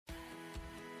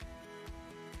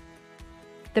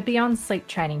the Beyond Sleep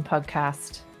Training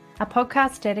podcast, a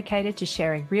podcast dedicated to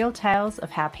sharing real tales of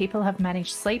how people have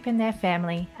managed sleep in their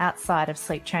family outside of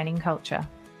sleep training culture.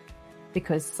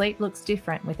 Because sleep looks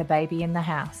different with a baby in the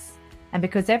house. And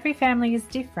because every family is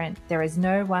different, there is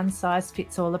no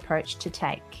one-size-fits-all approach to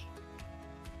take.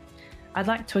 I'd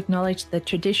like to acknowledge the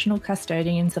traditional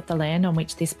custodians of the land on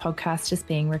which this podcast is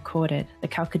being recorded, the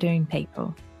Kalkadoon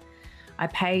people. I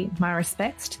pay my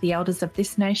respects to the elders of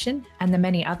this nation and the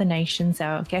many other nations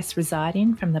our guests reside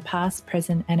in from the past,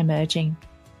 present and emerging.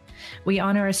 We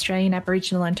honour Australian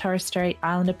Aboriginal and Torres Strait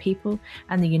Islander people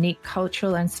and the unique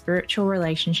cultural and spiritual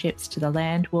relationships to the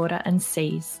land, water and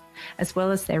seas, as well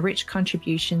as their rich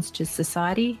contributions to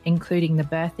society, including the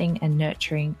birthing and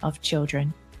nurturing of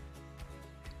children.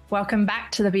 Welcome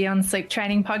back to the Beyond Sleep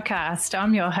Training podcast.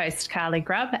 I'm your host, Carly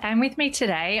Grubb, and with me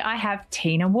today I have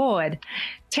Tiina Ward.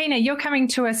 Tiina, you're coming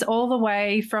to us all the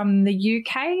way from the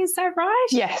UK, is that right?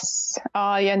 Yes,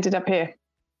 I ended up here.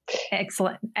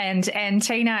 Excellent. And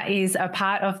Tiina is a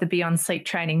part of the Beyond Sleep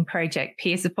Training Project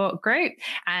peer support group,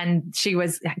 and she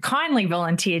was kindly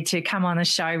volunteered to come on the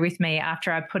show with me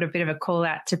after I put a bit of a call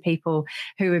out to people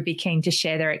who would be keen to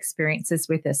share their experiences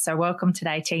with us. So welcome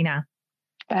today, Tiina.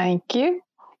 Thank you.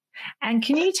 And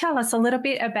can you tell us a little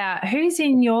bit about who's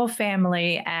in your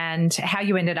family and how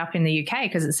you ended up in the UK?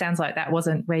 Because it sounds like that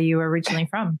wasn't where you were originally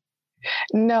from.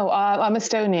 No, I'm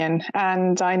Estonian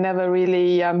and I never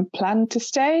really planned to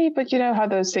stay, but you know how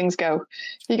those things go.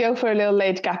 You go for a little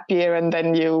late gap year and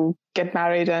then you get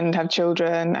married and have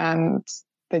children and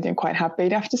then you're quite happy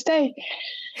to have to stay.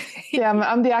 Yeah,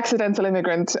 I'm the accidental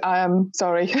immigrant. I'm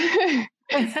sorry.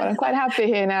 But I'm quite happy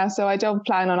here now, so I don't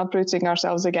plan on uprooting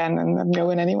ourselves again and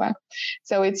going anywhere.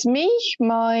 So it's me,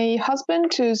 my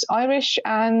husband, who's Irish,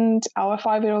 and our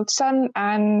 5-year-old son,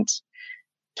 and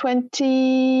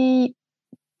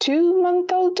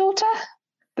 22-month-old daughter.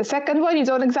 The second one, you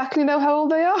don't exactly know how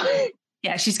old they are.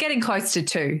 Yeah, she's getting close to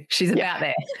 2. She's about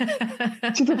there.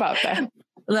 She's about there.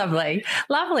 Lovely.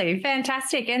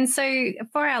 Fantastic. And so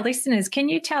for our listeners, can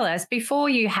you tell us, before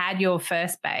you had your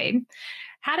first babe,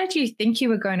 how did you think you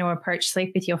were going to approach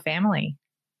sleep with your family?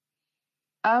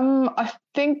 I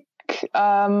think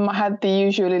I had the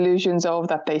usual illusions of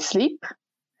that they sleep.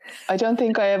 I don't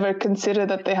think I ever considered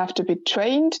that they have to be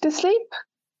trained to sleep.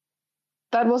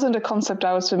 That wasn't a concept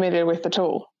I was familiar with at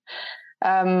all.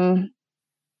 And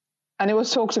it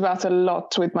was talked about a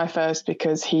lot with my first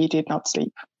because he did not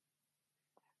sleep.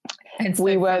 And so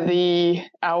we were the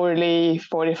hourly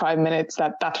 45 minutes,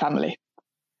 that family.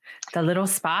 The little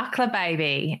sparkler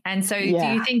baby. And so do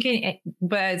you think it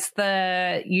was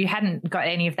you hadn't got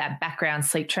any of that background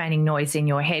sleep training noise in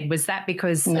your head? Was that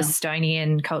because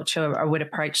Estonian culture would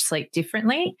approach sleep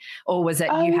differently? Or was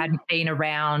it you hadn't been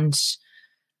around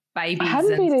babies and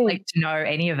sleep to know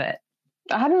any of it?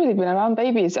 I hadn't really been around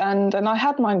babies and I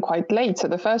had mine quite late. So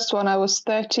the first one I was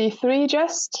 33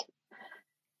 just.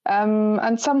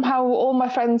 And somehow all my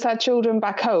friends had children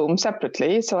back home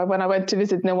separately. So when I went to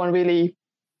visit, no one really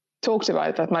talked about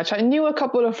it that much. I knew a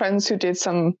couple of friends who did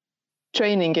some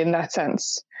training in that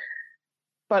sense,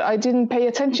 but I didn't pay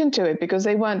attention to it because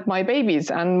they weren't my babies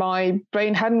and my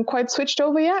brain hadn't quite switched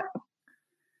over yet.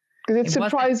 Because it's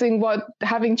surprising what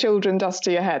having children does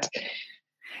to your head.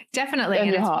 Definitely,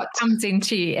 and it's what comes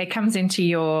into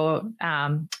your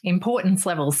importance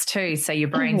levels too. So your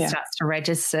brain starts to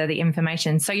register the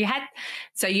information. So you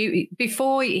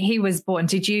before he was born,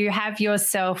 did you have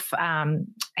yourself?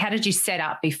 How did you set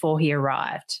up before he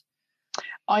arrived?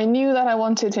 I knew that I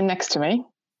wanted him next to me.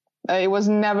 It was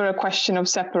never a question of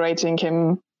separating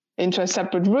him into a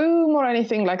separate room or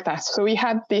anything like that. So we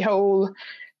had the whole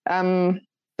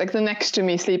like the next to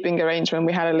me sleeping arrangement.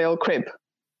 We had a little crib.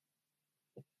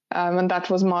 And that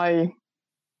was my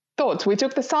thought. We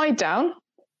took the side down.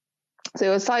 So it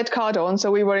was sidecar on.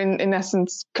 So we were in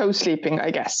essence co-sleeping,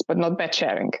 I guess, but not bed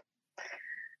sharing.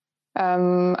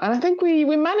 And I think we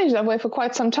managed that way for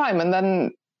quite some time.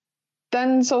 And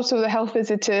then sort of the health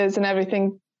visitors and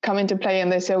everything come into play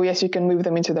and they say, oh, yes, you can move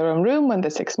them into their own room when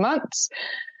they're 6 months.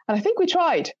 And I think we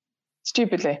tried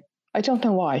stupidly. I don't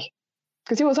know why.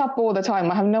 Because he was up all the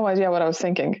time. I have no idea what I was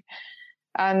thinking.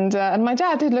 And my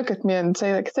dad did look at me and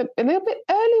say, like, it's a little bit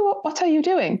early. What are you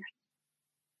doing?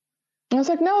 And I was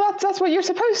like, no, that's what you're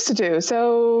supposed to do.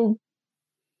 So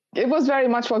it was very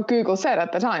much what Google said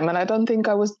at the time. And I don't think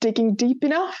I was digging deep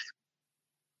enough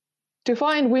to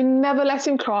find. We never let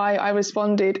him cry. I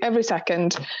responded every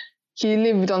second. He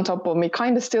lived on top of me,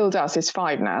 kind of still does. He's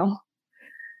 5 now.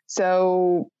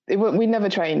 So we never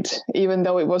trained, even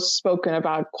though it was spoken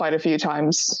about quite a few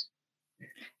times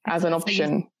as an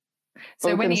option.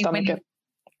 So when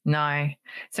No.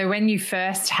 So when you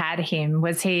first had him,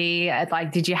 was he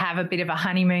like, did you have a bit of a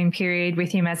honeymoon period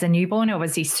with him as a newborn, or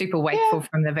was he super wakeful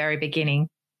from the very beginning?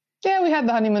 Yeah, we had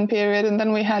the honeymoon period, and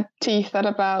then we had teeth at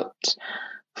about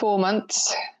 4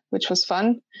 months, which was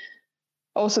fun.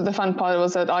 Also, the fun part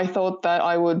was that I thought that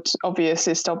I would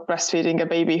obviously stop breastfeeding a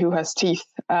baby who has teeth.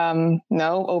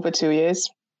 No, over 2 years.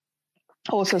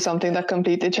 Also something that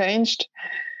completely changed.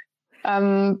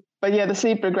 But yeah, the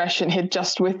sleep regression hit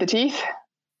just with the teeth.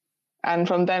 And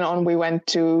from then on, we went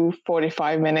to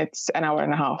 45 minutes, an hour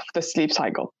and a half, the sleep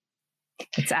cycle.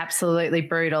 It's absolutely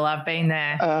brutal. I've been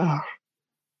there.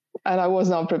 And I was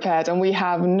not prepared. And we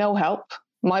have no help.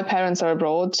 My parents are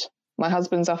abroad. My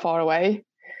husband's are far away.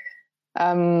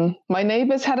 My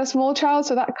neighbors had a small child,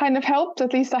 so that kind of helped.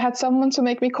 At least I had someone to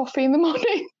make me coffee in the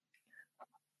morning.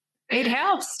 It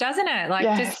helps, doesn't it? Like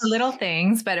just the little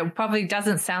things, but it probably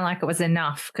doesn't sound like it was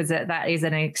enough, because that is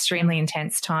an extremely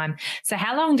intense time. So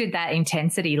how long did that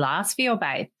intensity last for your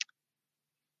babe?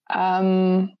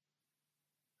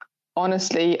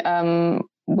 Honestly,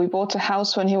 we bought a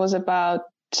house when he was about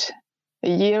a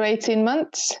year, 18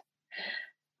 months,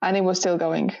 and it was still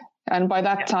going. And by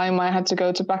that time, I had to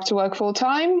go back to work full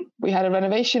time. We had a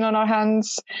renovation on our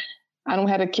hands, and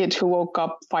we had a kid who woke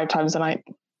up 5 times a night.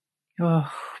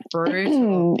 Oh,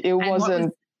 brutal. It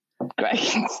wasn't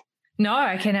great. No,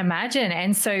 I can imagine.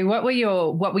 And so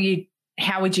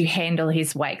how would you handle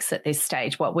his wakes at this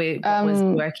stage? What was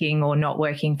working or not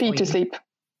working for you?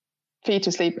 Feed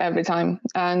to sleep every time.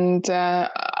 And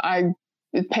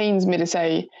it pains me to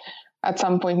say at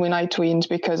some point we night weaned,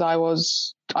 because I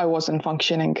wasn't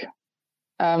functioning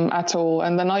at all.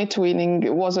 And the night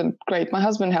weaning wasn't great. My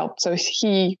husband helped. So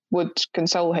he would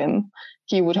console him.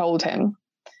 He would hold him.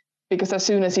 Because as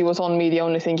soon as he was on me, the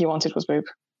only thing he wanted was boob.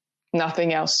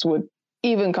 Nothing else would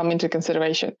even come into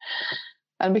consideration.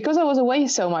 And because I was away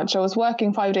so much, I was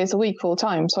working 5 days a week full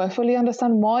time. So I fully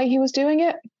understand why he was doing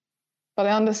it. But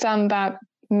I understand that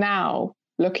now,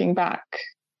 looking back,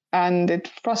 and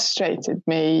it frustrated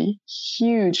me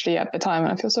hugely at the time.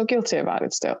 And I feel so guilty about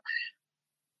it still.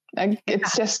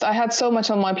 It's just, I had so much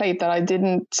on my plate that I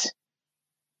didn't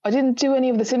do any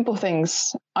of the simple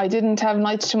things. I didn't have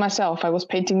nights to myself. I was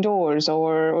painting doors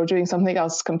or doing something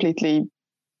else completely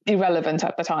irrelevant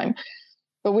at the time.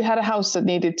 But we had a house that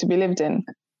needed to be lived in.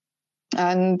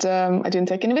 And I didn't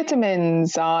take any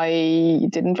vitamins. I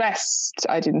didn't rest.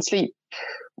 I didn't sleep.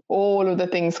 All of the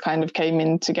things kind of came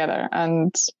in together.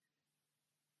 And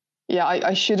yeah,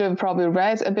 I should have probably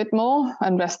read a bit more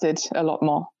and rested a lot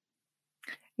more.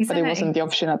 But it wasn't the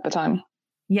option at the time.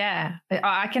 Yeah,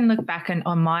 I can look back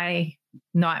on my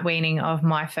night weaning of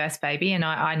my first baby, and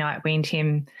I night weaned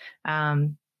him.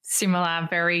 Similar,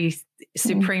 very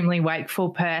supremely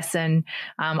wakeful person.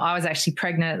 I was actually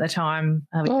pregnant at the time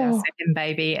with our second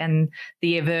baby, and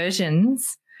the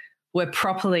aversions were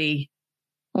properly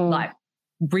like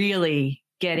really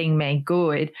getting me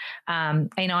good. And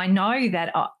I know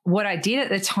that what I did at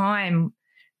the time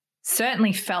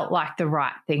certainly felt like the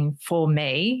right thing for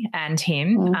me and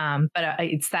him. But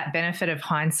it's that benefit of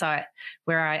hindsight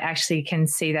where I actually can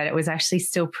see that it was actually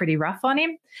still pretty rough on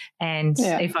him. And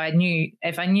if I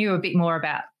knew a bit more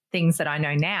about things that I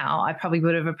know now, I probably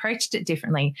would have approached it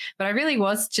differently. But I really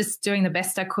was just doing the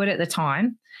best I could at the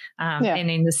time.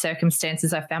 And in the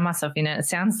circumstances I found myself in. It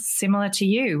sounds similar to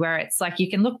you, where it's like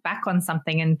you can look back on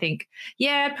something and think,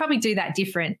 yeah, I'd probably do that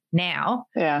different now.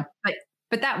 Yeah.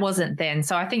 But that wasn't then.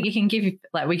 So I think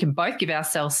we can both give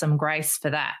ourselves some grace for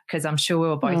that, because I'm sure we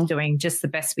were both doing just the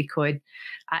best we could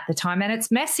at the time. And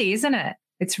it's messy, isn't it?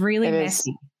 It's really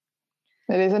messy.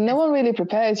 It is. And no one really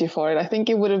prepares you for it. I think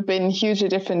it would have been hugely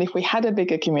different if we had a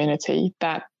bigger community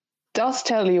that does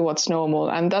tell you what's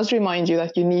normal and does remind you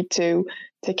that you need to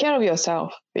take care of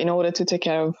yourself in order to take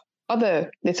care of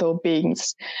other little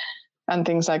beings and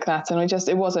things like that. And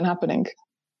it wasn't happening.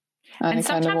 And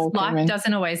sometimes life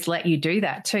doesn't always let you do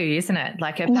that too, isn't it?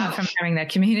 Like apart from having that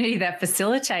community that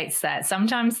facilitates that,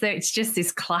 sometimes it's just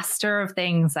this cluster of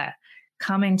things that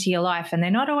come into your life and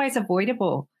they're not always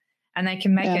avoidable, and they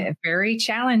can make it very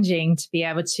challenging to be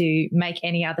able to make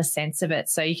any other sense of it.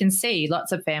 So you can see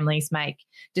lots of families make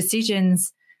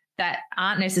decisions that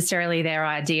aren't necessarily their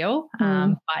ideal,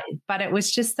 but it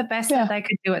was just the best that they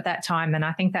could do at that time. And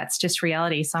I think that's just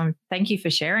reality. So thank you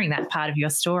for sharing that part of your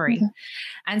story.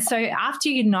 And so after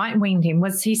you night weaned him,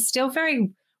 was he still very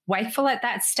wakeful at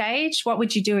that stage? What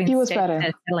would you do instead? He was better.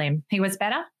 To tell him? He was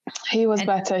better? He was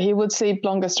better. He would sleep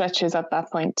longer stretches at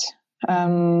that point. I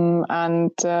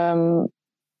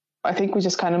think we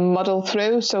just kind of muddled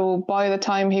through. So by the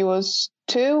time he was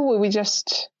 2, we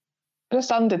just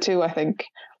under 2, I think,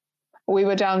 we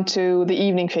were down to the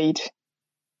evening feed.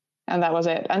 and that was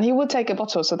it. And he would take a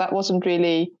bottle, so that wasn't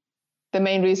really the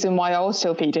main reason why I was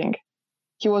still feeding.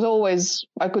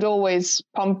 I could always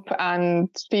pump and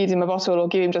feed him a bottle or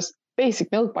give him just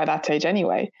basic milk by that age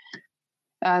anyway.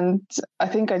 And I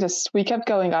think we kept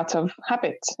going out of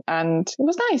habit, and it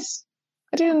was nice.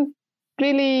 I didn't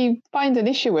really find an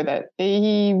issue with it.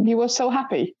 He was so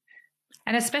happy.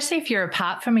 And especially if you're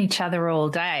apart from each other all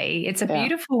day, it's a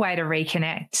beautiful way to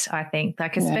reconnect, I think,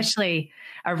 like especially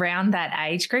around that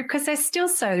age group, because they're still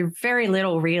so very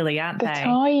little really, aren't they? They're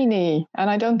tiny. And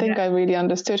I don't think I really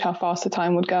understood how fast the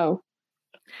time would go.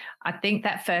 I think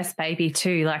that first baby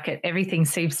too, like everything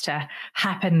seems to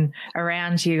happen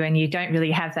around you and you don't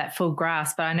really have that full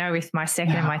grasp. But I know with my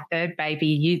second and my third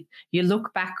baby, you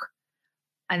look back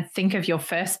and think of your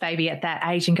first baby at that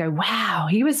age and go, wow,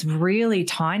 he was really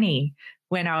tiny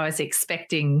when I was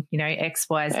expecting, X,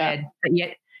 Y, Z. But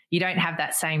yet you don't have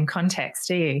that same context,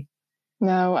 do you?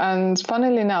 No. And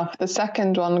funnily enough, the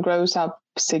second one grows up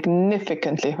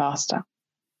significantly faster.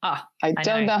 Oh, I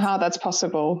don't know how that's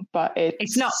possible, but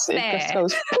it's not fair. It just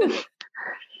goes poof.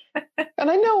 And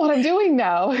I know what I'm doing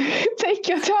now. Take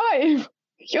your time.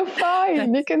 You're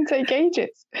fine. You can take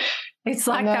ages. It's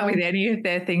like that with any of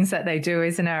their things that they do,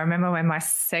 isn't it? I remember when my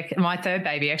third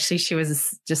baby, actually, she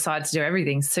decided to do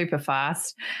everything super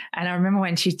fast. And I remember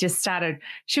when she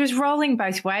was rolling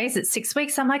both ways at 6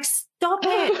 weeks. I'm like, stop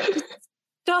it.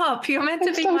 Stop. You're meant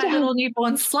to be my little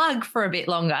newborn slug for a bit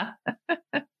longer.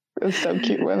 It's so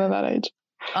cute when they're that age.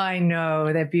 I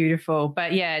know, they're beautiful.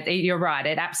 But yeah, you're right.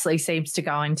 It absolutely seems to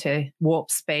go into warp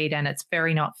speed, and it's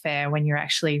very not fair when you're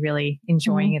actually really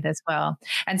enjoying it as well.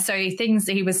 And so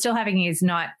he was still having his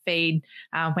night feed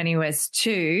when he was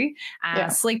 2,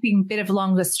 sleeping a bit of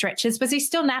longer stretches. Was he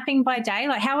still napping by day?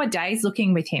 Like, how are days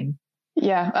looking with him?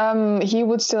 Yeah, he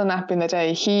would still nap in the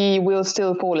day. He will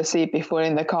still fall asleep if we're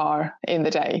in the car in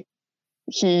the day.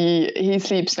 He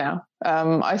sleeps now.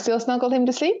 I still snuggle him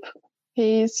to sleep.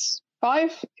 He's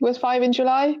 5. He was 5 in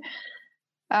July.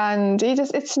 And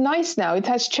it's nice now. It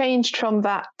has changed from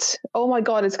that, oh my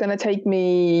God, it's going to take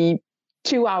me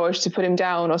 2 hours to put him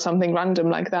down or something random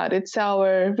like that. It's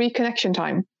our reconnection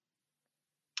time.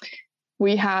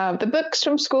 We have the books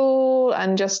from school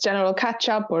and just general catch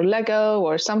up or Lego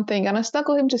or something. And I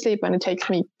snuggle him to sleep and it takes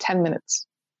me 10 minutes.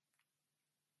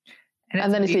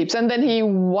 And then he sleeps. And then he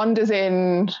wanders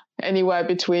in anywhere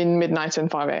between midnight and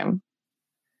 5 a.m.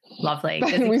 Lovely.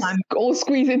 We all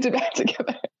squeeze into bed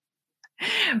together.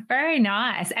 Very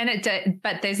nice. And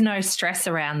but there's no stress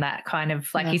around that kind of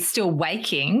like he's still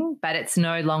waking, but it's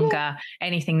no longer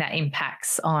anything that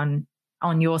impacts on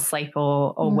your sleep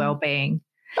or well-being.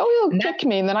 Oh, he'll kick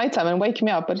me in the nighttime and wake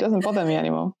me up, but it doesn't bother me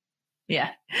anymore.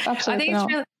 Yeah. Absolutely I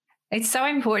think it's so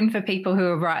important for people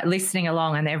who are listening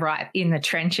along and they're right in the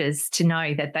trenches to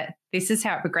know that this is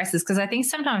how it progresses, because I think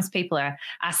sometimes people are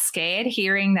scared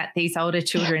hearing that these older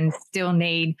children still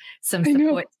need some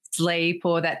support to sleep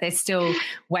or that they're still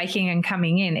waking and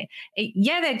coming in.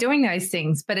 They're doing those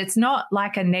things, but it's not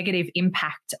like a negative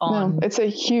impact on. No, it's a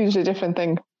hugely different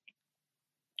thing.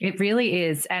 It really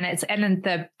is. And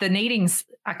the needing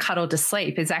a cuddle to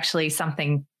sleep is actually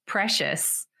something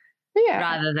precious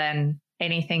rather than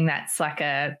anything that's like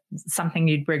something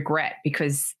you'd regret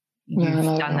because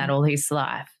you've done that all his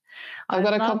life. I've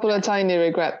got a couple of tiny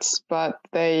regrets, but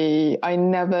I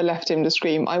never left him to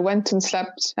scream. I went and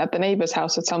slept at the neighbor's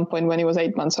house at some point when he was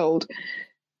 8 months old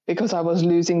because I was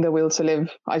losing the will to live.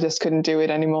 I just couldn't do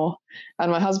it anymore.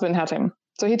 And my husband had him.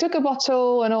 So he took a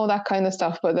bottle and all that kind of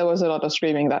stuff, but there was a lot of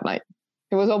screaming that night.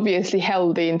 He was obviously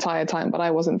held the entire time, but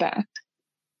I wasn't there.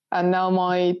 And now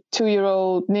my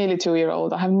 2-year-old, nearly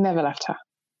 2-year-old, I have never left her.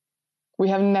 We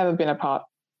have never been apart.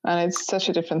 And it's such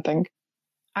a different thing.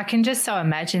 I can just so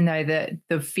imagine, though,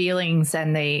 the feelings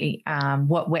and the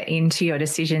what went into your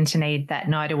decision to need that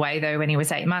night away, though, when he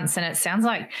was 8 months. And it sounds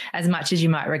like as much as you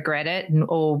might regret it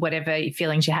or whatever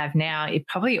feelings you have now, it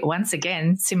probably, once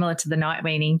again, similar to the night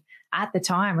weaning at the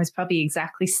time, was probably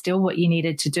exactly still what you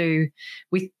needed to do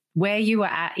with where you were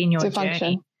at in your journey.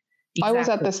 Function. Exactly. I was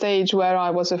at the stage where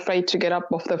I was afraid to get up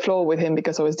off the floor with him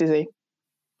because I was dizzy.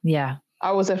 Yeah.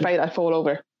 I was afraid I'd fall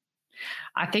over.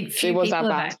 I think few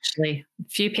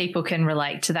people can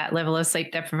relate to that level of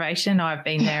sleep deprivation. I've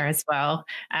been there as well.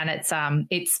 And it's an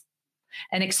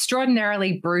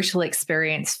extraordinarily brutal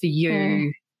experience for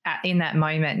you in that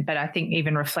moment. But I think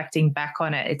even reflecting back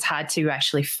on it, it's hard to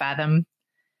actually fathom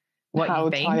what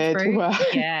you've been through.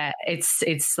 Yeah,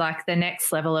 it's like the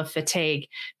next level of fatigue.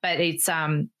 But it's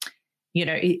you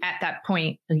know, at that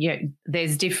point, you know,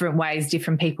 there's different ways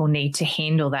different people need to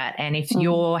handle that. And if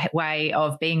your way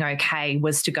of being okay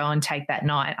was to go and take that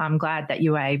night, I'm glad that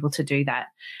you were able to do that.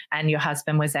 And your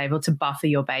husband was able to buffer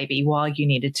your baby while you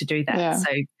needed to do that. Yeah.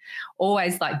 So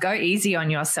always like go easy on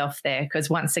yourself there, because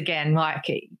once again, like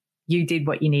you did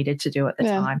what you needed to do at the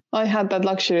time. I had that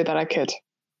luxury that I could.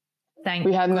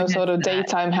 We had no sort of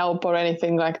daytime help or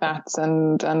anything like that.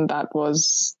 And that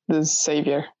was the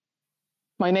savior.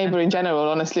 My neighbor in general,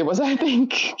 honestly, was, I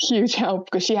think, huge help,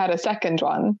 because she had a second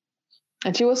one.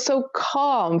 And she was so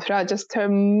calm throughout just her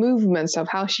movements of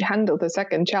how she handled the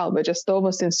second child, but just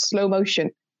almost in slow motion.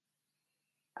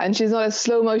 And she's not a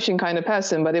slow motion kind of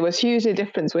person, but it was hugely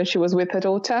different when she was with her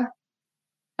daughter.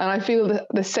 And I feel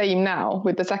the same now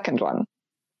with the second one.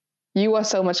 You are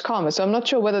so much calmer. So I'm not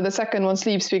sure whether the second one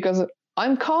sleeps because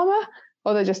I'm calmer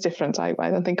or they're just different. I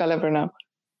don't think I'll ever know.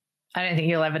 I don't think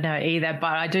you'll ever know either,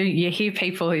 but you hear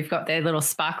people who've got their little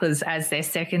sparklers as their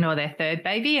second or their third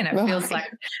baby, and it feels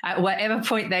like at whatever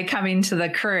point they come into the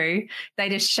crew, they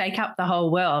just shake up the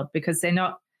whole world, because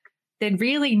they're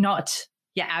really not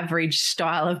your average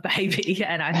style of baby.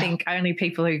 And I think only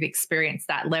people who've experienced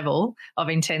that level of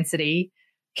intensity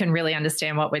can really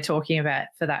understand what we're talking about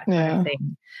for that kind of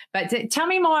thing. But tell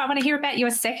me more. I want to hear about your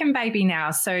second baby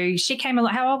now. So she came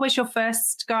along. How old was your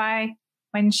first guy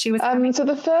when she was coming? So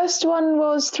the first one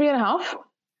was 3.5,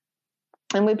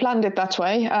 and we planned it that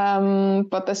way.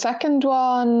 But the second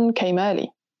one came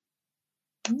early.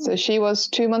 So she was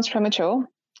 2 months premature.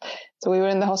 So we were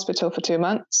in the hospital for 2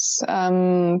 months.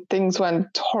 Things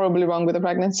went horribly wrong with the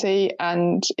pregnancy,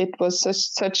 and it was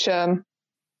such a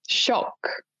shock,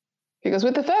 because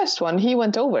with the first one, he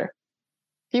went over.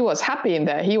 He was happy in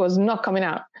there. He was not coming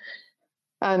out.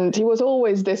 And he was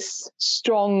always this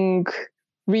strong,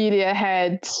 really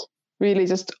ahead, really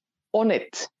just on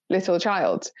it little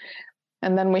child.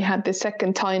 And then we had this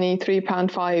second tiny 3.5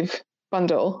 pound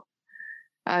bundle,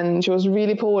 and she was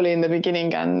really poorly in the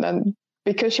beginning. And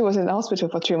because she was in the hospital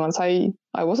for 2 months, I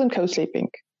wasn't co-sleeping.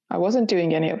 I wasn't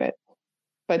doing any of it.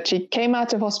 But she came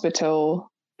out of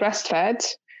hospital, breastfed,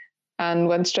 and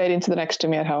went straight into the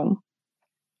nextomy at home.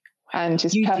 And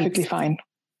she's perfectly fine.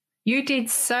 You did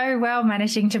so well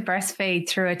managing to breastfeed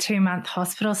through a 2-month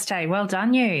hospital stay. Well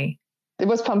done, you. It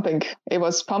was pumping. It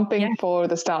was pumping for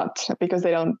the start, because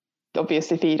they don't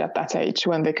obviously feed at that age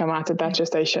when they come out of that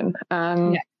gestation.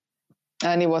 And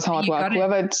it was hard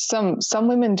work. Some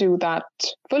women do that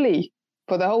fully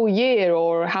for the whole year,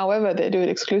 or however they do it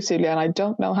exclusively, and I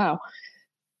don't know how.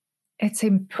 It's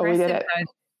impressive. We did it.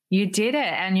 You did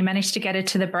it, and you managed to get it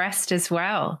to the breast as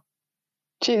well.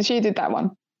 She did that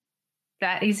one.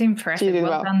 That is impressive.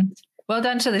 Well done. Well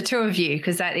done to the two of you,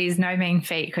 because that is no mean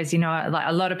feat, because, you know, like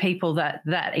a lot of people that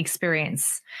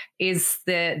experience is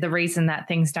the reason that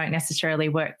things don't necessarily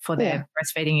work for their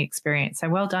breastfeeding experience. So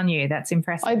well done you. That's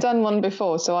impressive. I'd done one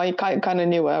before, so I kind of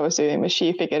knew what I was doing, but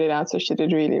she figured it out, so she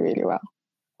did really, really well.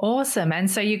 Awesome. And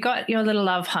so you got your little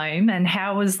love home, and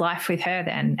how was life with her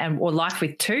then? Or life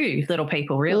with two little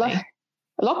people, really?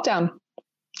 Lockdown.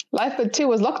 Life with two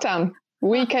was lockdown.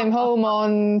 We came home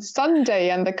on Sunday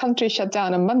and the country shut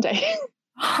down on Monday.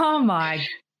 Oh my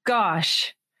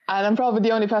gosh. And I'm probably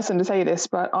the only person to say this,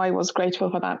 but I was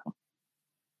grateful for that,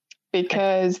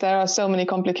 because there are so many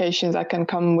complications that can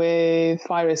come with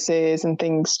viruses and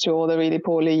things to all the really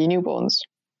poorly newborns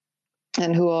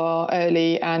and who are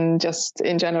early, and just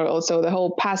in general. So the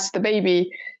whole Pass the Baby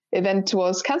event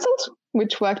was cancelled,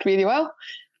 which worked really well.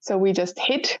 So we just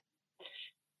hid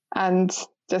and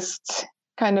just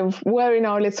kind of were in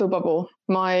our little bubble.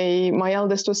 My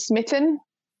eldest was smitten,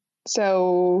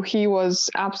 so he was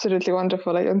absolutely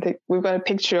wonderful. I don't think we've got a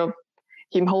picture of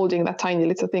him holding that tiny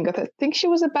little thing. I think she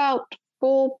was about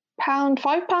 4 pound,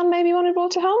 5 pound maybe when we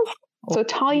brought her home. So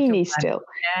tiny still.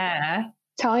 Yeah.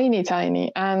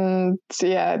 Tiny. And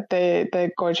yeah,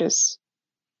 they're gorgeous.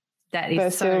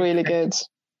 They're still really good.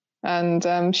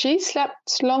 And she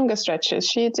slept longer stretches.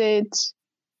 She did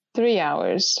 3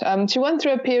 hours. She went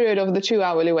through a period of the 2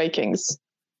 hourly wakings,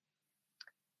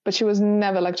 but she was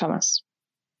never like Thomas.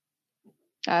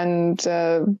 And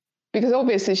because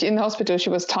obviously in the hospital she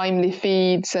was timely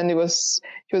feeds, and she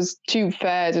was tube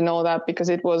fed and all that, because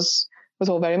it was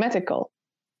all very medical.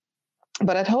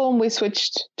 But at home we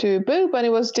switched to boob, and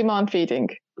it was demand feeding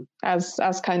as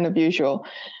kind of usual.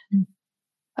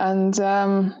 And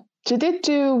she did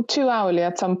do 2 hourly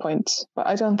at some point, but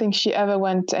I don't think she ever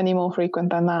went any more frequent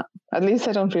than that. At least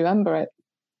I don't remember it.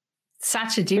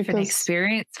 Such a different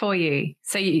experience for you.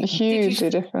 So hugely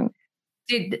different.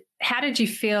 How did you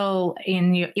feel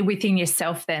within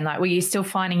yourself then? Like, were you still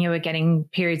finding you were getting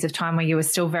periods of time where you were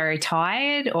still very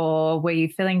tired, or were you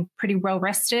feeling pretty well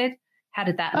rested? How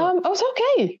did that look? I was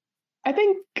okay. I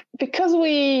think because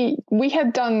we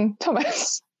had done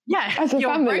Thomas. Yeah, as a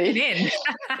family. In.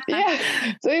 Yeah.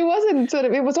 So it wasn't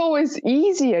it was always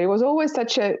easier. It was always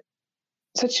such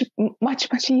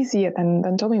much easier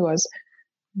than Tommy was.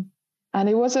 And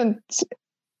it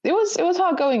was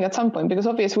hard going at some point because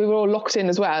obviously we were all locked in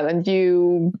as well, and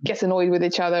you get annoyed with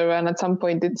each other, and at some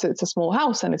point it's a small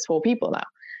house and it's 4 people now.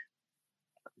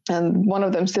 And one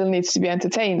of them still needs to be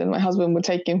entertained, and my husband would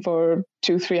take him for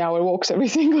 2-3 hour walks every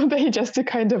single day just to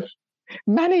kind of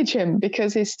manage him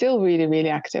because he's still really, really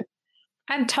active.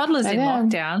 And toddlers in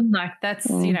lockdown, like that's,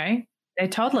 they're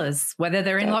toddlers, whether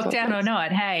they're in lockdown or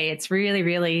not. Hey, it's really,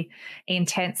 really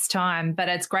intense time. But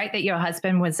it's great that your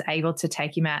husband was able to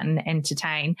take him out and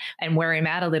entertain and wear him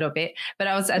out a little bit. But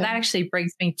that actually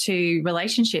brings me to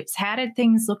relationships. How did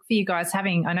things look for you guys I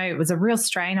know it was a real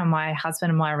strain on my husband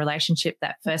and my relationship,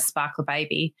 that first Sparkler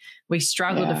baby. We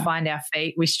struggled to find our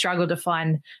feet. We struggled to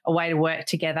find a way to work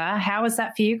together. How was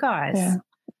that for you guys? Yeah.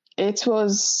 It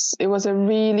was a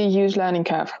really huge learning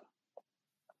curve.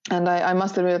 And I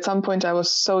must admit, at some point I was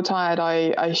so tired,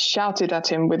 I shouted at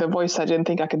him with a voice I didn't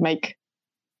think I could make.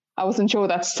 I wasn't sure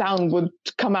that sound would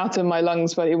come out of my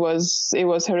lungs, but it was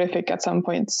horrific at some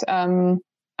points. And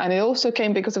it also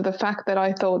came because of the fact that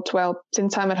I thought, well,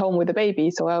 since I'm at home with the baby,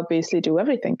 so I obviously do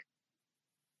everything,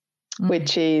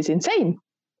 which is insane.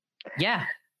 Yeah,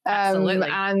 absolutely.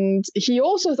 And he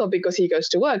also thought because he goes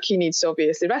to work, he needs to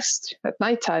obviously rest at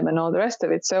nighttime and all the rest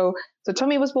of it. So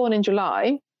Tommy was born in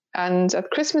July. And at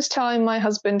Christmas time, my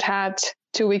husband had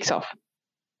 2 weeks off.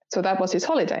 So that was his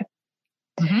holiday.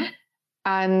 Mm-hmm.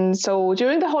 And so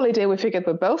during the holiday, we figured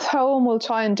we're both home. We'll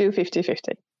try and do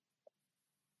 50-50.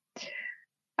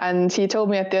 And he told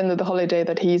me at the end of the holiday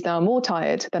that he's now more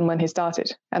tired than when he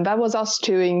started. And that was us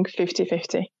doing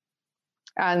 50-50.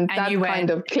 And that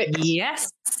kind of clicked.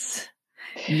 Yes.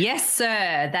 Yes,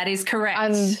 sir. That is correct.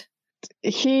 And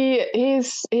he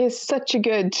is such a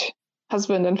good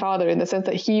husband and father in the sense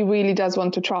that he really does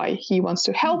want to try. He wants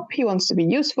to help. He wants to be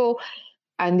useful.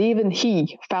 And even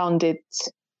he found it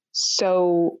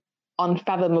so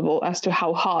unfathomable as to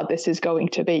how hard this is going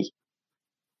to be.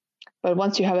 But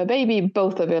once you have a baby,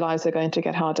 both of your lives are going to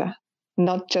get harder.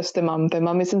 Not just the mum. The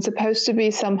mum isn't supposed to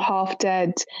be some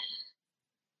half-dead,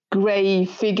 grey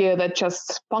figure that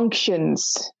just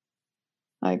functions.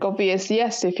 Like, obviously,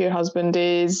 yes, if your husband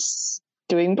is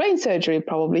doing brain surgery,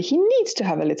 probably he needs to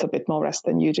have a little bit more rest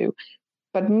than you do.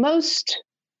 But most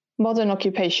modern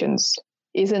occupations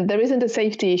there isn't a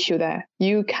safety issue there.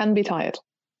 You can be tired.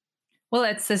 Well,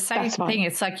 it's the same thing.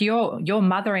 It's like you're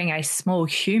mothering a small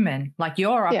human. Like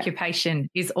your occupation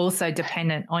is also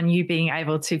dependent on you being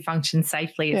able to function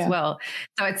safely as well.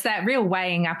 So it's that real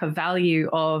weighing up of value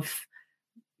of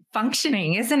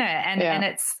functioning, isn't it? And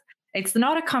it's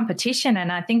not a competition. And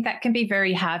I think that can be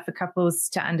very hard for couples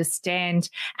to understand.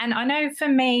 And I know for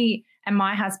me and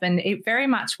my husband, it very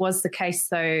much was the case,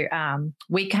 though.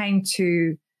 We came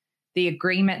to the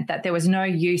agreement that there was no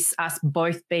use us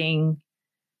both being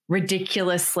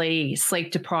ridiculously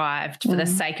sleep deprived for the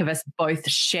sake of us both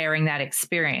sharing that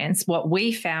experience. What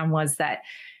we found was that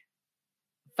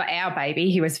for our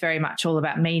baby, he was very much all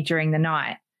about me during the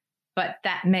night. But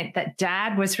that meant that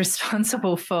Dad was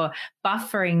responsible for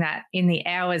buffering that in the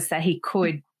hours that he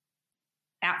could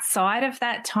outside of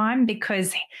that time,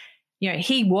 because,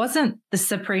 he wasn't the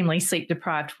supremely sleep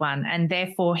deprived one, and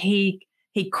therefore he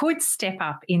could step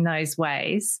up in those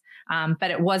ways.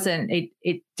 But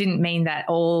it didn't mean that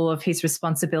all of his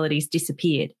responsibilities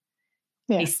disappeared.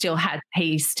 Yeah.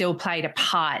 He still played a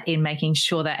part in making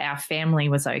sure that our family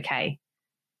was okay.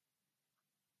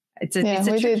 It's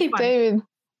a tricky one.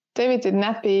 David did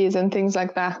nappies and things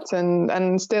like that.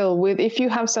 And still, if you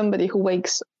have somebody who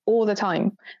wakes all the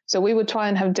time, so we would try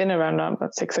and have dinner around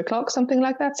about 6 o'clock, something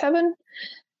like that, 7.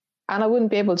 And I wouldn't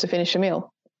be able to finish a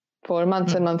meal for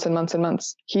months and months and months and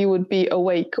months. He would be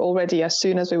awake already as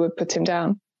soon as we would put him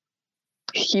down.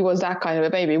 He was that kind of a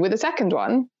baby. With the second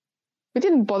one, we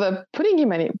didn't bother putting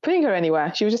her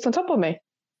anywhere. She was just on top of me.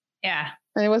 Yeah.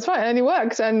 And it was fine. And it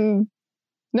works. And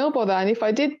no bother. And if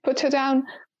I did put her down,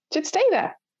 she'd stay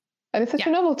there. And it's such a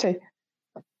novelty.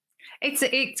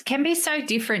 It can be so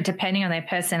different depending on their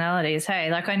personalities. Hey,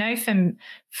 like I know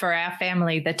for our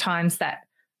family, the times that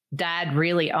Dad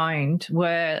really owned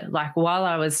were like while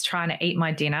I was trying to eat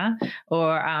my dinner,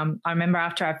 or I remember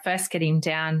after I first get him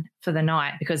down for the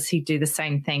night, because he'd do the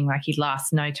same thing, like he'd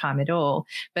last no time at all.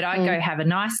 But I'd go have a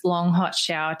nice long hot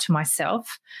shower to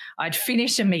myself. I'd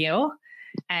finish a meal,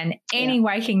 and any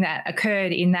waking that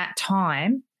occurred in that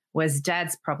time was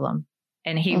Dad's problem.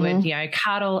 And he would,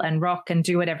 cuddle and rock and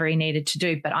do whatever he needed to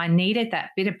do. But I needed that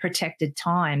bit of protected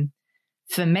time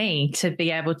for me to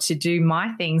be able to do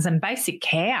my things and basic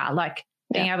care, like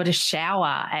being able to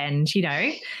shower and,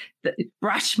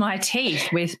 brush my teeth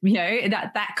with,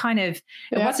 that kind of,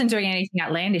 it wasn't doing anything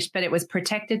outlandish, but it was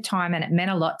protected time and it meant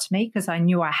a lot to me because I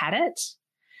knew I had it.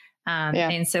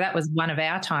 And so that was one of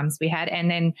our times we had.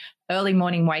 And then early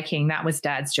morning waking, that was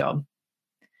Dad's job.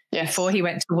 Yes. Before he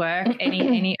went to work,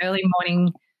 any early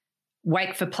morning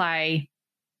wake for play,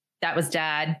 that was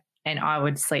Dad, and I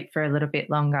would sleep for a little bit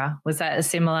longer. Was that a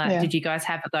similar, did you guys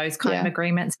have those kind of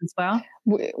agreements as well?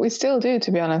 We still do,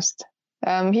 to be honest.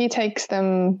 He takes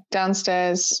them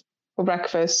downstairs for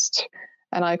breakfast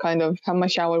and I kind of have my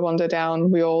shower, wander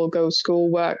down. We all go school,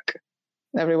 work,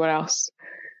 everywhere else.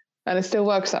 And it still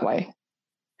works that way.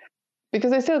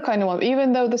 Because I still kind of want,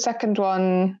 even though the second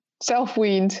one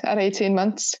self-weaned at 18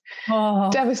 months,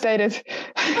 devastated.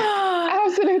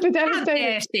 Absolutely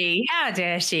devastated. How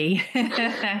dare she?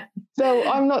 So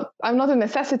I'm not a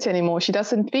necessity anymore. She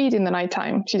doesn't feed in the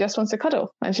nighttime. She just wants to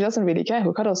cuddle, and she doesn't really care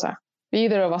who cuddles her.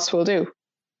 Either of us will do.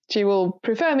 She will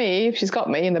prefer me if she's got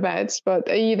me in the bed, but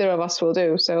either of us will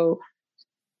do. So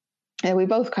we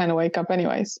both kind of wake up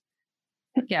anyways.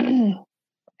 Yeah.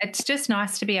 It's just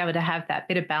nice to be able to have that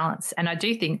bit of balance. And I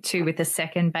do think too, with the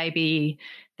second baby,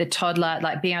 the toddler,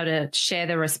 like being able to share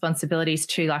the responsibilities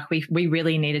too, like we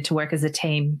really needed to work as a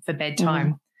team for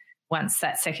bedtime once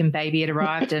that second baby had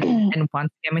arrived and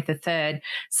once again with the third.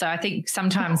 So I think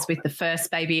sometimes with the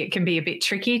first baby, it can be a bit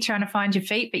tricky trying to find your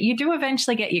feet, but you do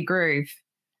eventually get your groove.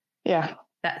 Yeah.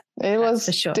 It was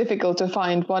difficult to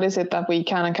find what is it that we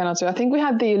can and cannot do. I think we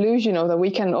had the illusion of that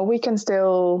we can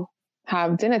still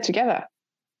have dinner together.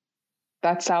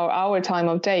 That's our time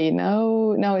of day.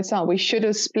 No, it's not. We should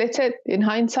have split it in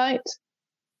hindsight,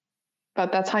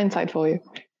 but that's hindsight for you.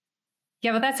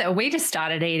 Yeah, well, that's it. We just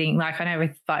started eating, like I know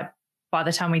with like by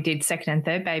the time we did second and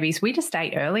third babies, we just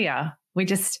ate earlier. We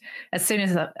just, as soon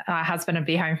as our husband would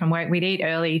be home from work, we'd eat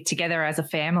early together as a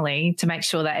family to make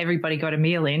sure that everybody got a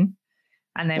meal in.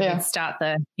 And then we'd start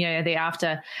the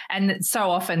after. And so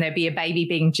often there'd be a baby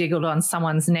being jiggled on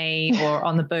someone's knee or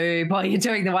on the boob while you're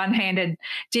doing the one-handed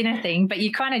dinner thing. But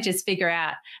you kind of just figure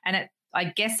out, and I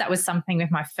guess that was something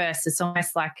with my first. It's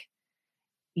almost like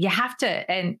you have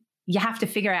to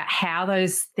figure out how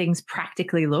those things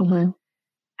practically look.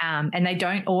 Mm-hmm. And they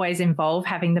don't always involve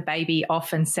having the baby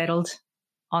off and settled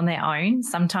on their own.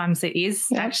 Sometimes it is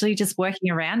actually just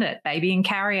working around it, baby in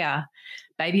carrier,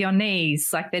 baby on knees.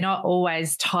 Like they're not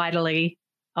always tidily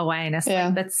away in a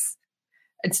sleep.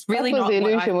 It's really not the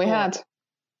illusion we had.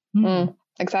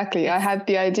 Exactly. I had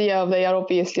the idea of they are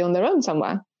obviously on their own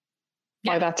somewhere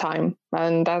by that time,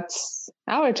 and that's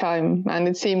our time. And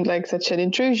it seemed like such an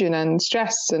intrusion and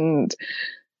stress and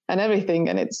everything.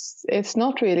 And it's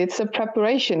not really. It's a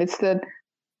preparation.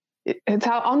 It's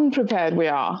how unprepared we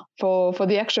are for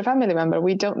the extra family member.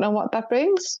 We don't know what that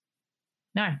brings.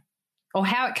 No. Or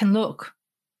how it can look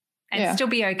and still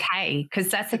be okay, because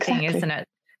that's the thing, isn't it?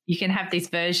 You can have this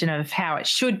version of how it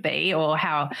should be or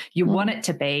how you want it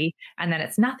to be, and then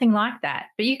it's nothing like that.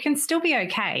 But you can still be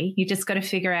okay. You just got to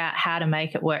figure out how to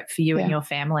make it work for you and your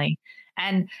family.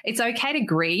 And it's okay to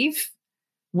grieve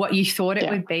what you thought it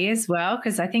would be as well,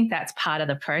 because I think that's part of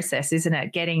the process, isn't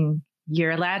it?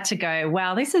 You're allowed to go,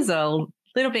 wow, this is a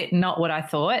little bit not what I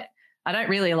thought. I don't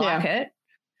really like it,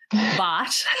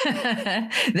 but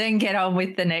then get on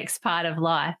with the next part of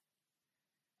life.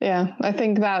 Yeah, I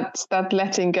think that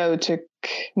letting go took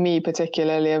me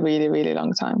particularly a really, really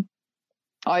long time.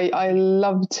 I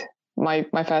loved my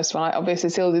first one. I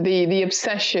obviously still the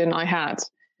obsession I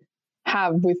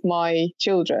have with my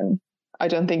children. I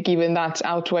don't think even that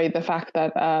outweighed the fact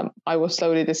that I was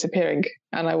slowly disappearing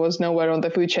and I was nowhere on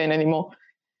the food chain anymore.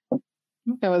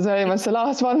 It was very much the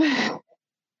last one.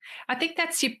 I think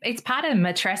it's part of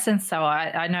matrescence. So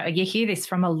I know you hear this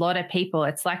from a lot of people.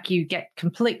 It's like you get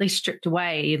completely stripped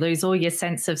away. You lose all your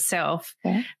sense of self,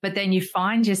 but then you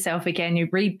find yourself again, you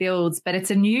rebuilds, but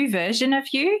it's a new version of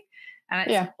you. And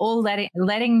it's all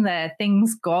letting the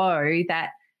things go that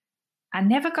are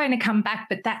never going to come back,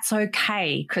 but that's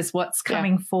okay, because what's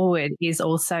coming forward is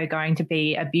also going to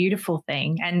be a beautiful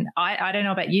thing. And I don't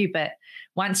know about you, but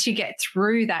once you get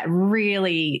through that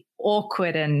really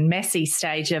awkward and messy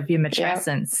stage of your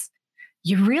matrescence,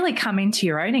 you really come into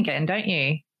your own again, don't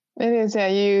you? It is, yeah.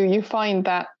 You find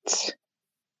that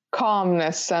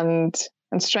calmness and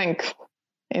strength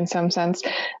in some sense.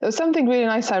 There was something really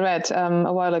nice I read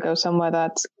a while ago somewhere,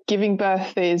 that giving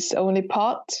birth is only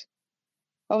part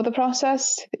of the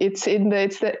process. It's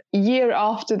the year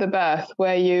after the birth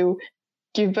where you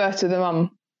give birth to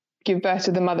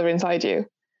the mother inside you,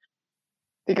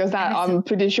 because that I'm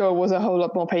pretty sure was a whole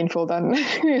lot more painful than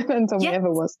something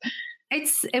ever was.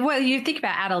 Well, you think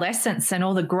about adolescence and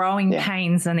all the growing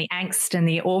pains and the angst and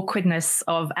the awkwardness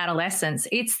of adolescence.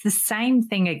 It's the same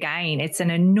thing again. It's an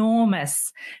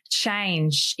enormous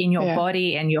change in your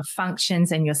body and your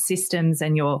functions and your systems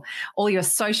and all your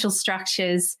social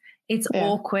structures. It's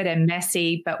awkward and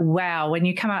messy, but wow, when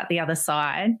you come out the other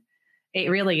side, it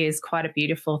really is quite a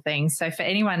beautiful thing. So for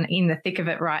anyone in the thick of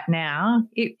it right now,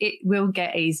 it will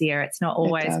get easier. It's not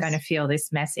always going to feel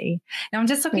this messy. Now, I'm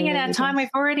just looking at our time. We're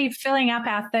already filling up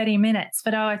our 30 minutes,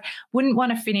 but I wouldn't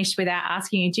want to finish without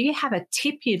asking you, do you have a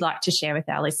tip you'd like to share with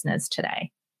our listeners today?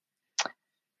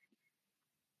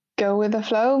 Go with the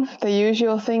flow. The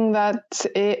usual thing that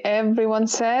everyone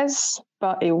says,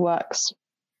 but it works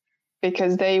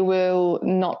because they will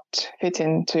not fit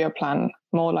into your plan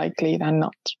more likely than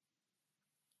not.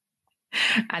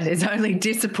 And there's only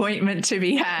disappointment to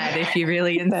be had if you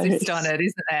really insist on it,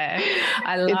 isn't there?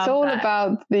 It's all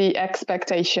about the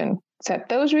expectation. Set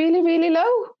those really, really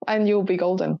low and you'll be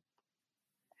golden.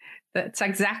 That's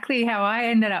exactly how I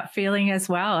ended up feeling as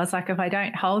well. I was like, if I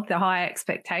don't hold the high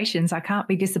expectations, I can't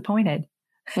be disappointed.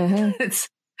 It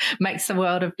makes a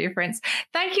world of difference.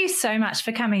 Thank you so much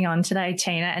for coming on today,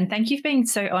 Tiina. And thank you for being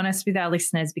so honest with our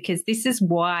listeners, because this is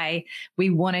why we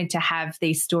wanted to have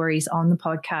these stories on the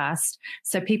podcast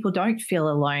so people don't feel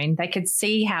alone. They could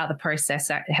see how the process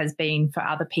has been for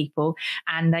other people,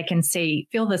 and they can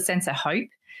feel the sense of hope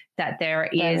that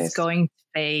there is going to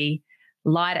be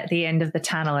light at the end of the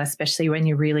tunnel, especially when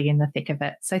you're really in the thick of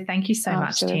it. So thank you so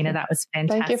much, Tiina. That was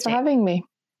fantastic. Thank you for having me.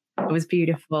 It was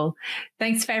beautiful.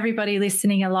 Thanks for everybody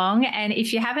listening along. And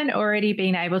if you haven't already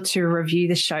been able to review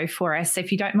the show for us, if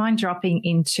you don't mind dropping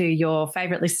into your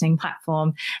favorite listening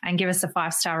platform and give us a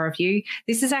 5-star review.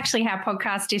 This is actually how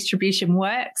podcast distribution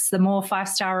works. The more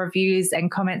 5-star reviews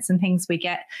and comments and things we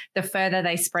get, the further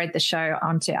they spread the show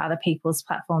onto other people's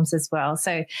platforms as well.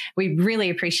 So we really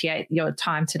appreciate your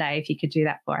time today if you could do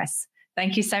that for us.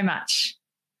 Thank you so much.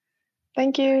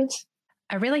 Thank you.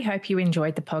 I really hope you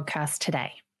enjoyed the podcast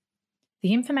today.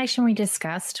 The information we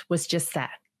discussed was just that,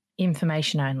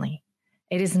 information only.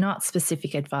 It is not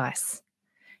specific advice.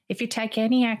 If you take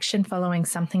any action following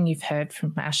something you've heard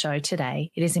from our show today,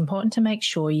 it is important to make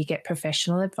sure you get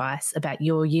professional advice about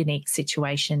your unique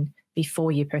situation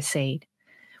before you proceed,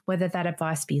 whether that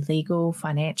advice be legal,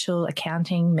 financial,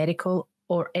 accounting, medical,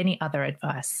 or any other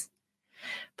advice.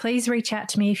 Please reach out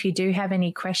to me if you do have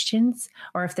any questions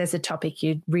or if there's a topic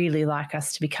you'd really like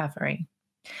us to be covering.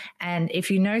 And if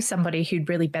you know somebody who'd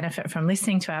really benefit from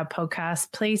listening to our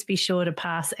podcast, please be sure to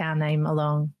pass our name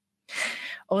along.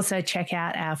 Also, check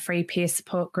out our free peer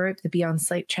support group, the Beyond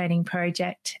Sleep Training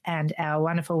Project, and our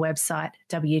wonderful website,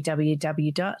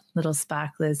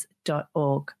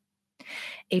 www.littlesparklers.org.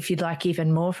 If you'd like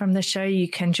even more from the show, you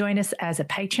can join us as a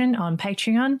patron on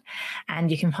Patreon,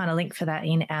 and you can find a link for that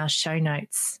in our show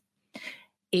notes.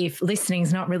 If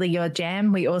listening's not really your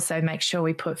jam, we also make sure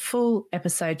we put full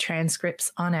episode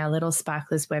transcripts on our Little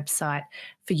Sparklers website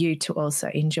for you to also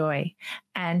enjoy,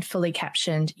 and fully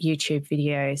captioned YouTube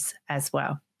videos as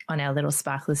well on our Little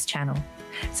Sparklers channel.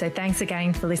 So thanks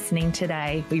again for listening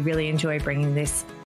today. We really enjoy bringing this